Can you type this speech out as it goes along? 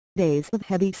Days of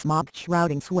heavy smog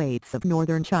shrouding swathes of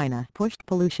northern China pushed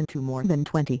pollution to more than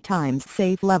 20 times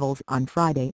safe levels on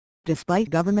Friday, despite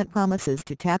government promises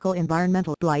to tackle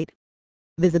environmental blight.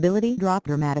 Visibility dropped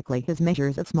dramatically as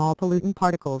measures of small pollutant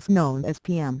particles known as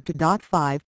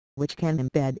PM2.5, which can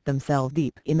embed themselves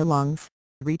deep in the lungs,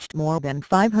 reached more than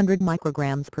 500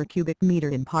 micrograms per cubic meter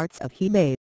in parts of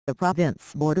Hebei, the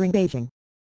province bordering Beijing.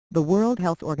 The World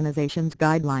Health Organization's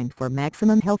guideline for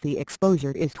maximum healthy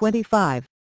exposure is 25.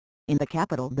 In the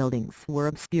Capitol, buildings were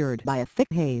obscured by a thick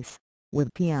haze,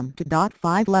 with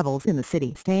PM2.5 levels in the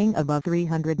city staying above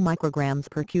 300 micrograms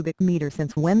per cubic meter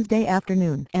since Wednesday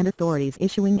afternoon and authorities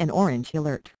issuing an orange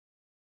alert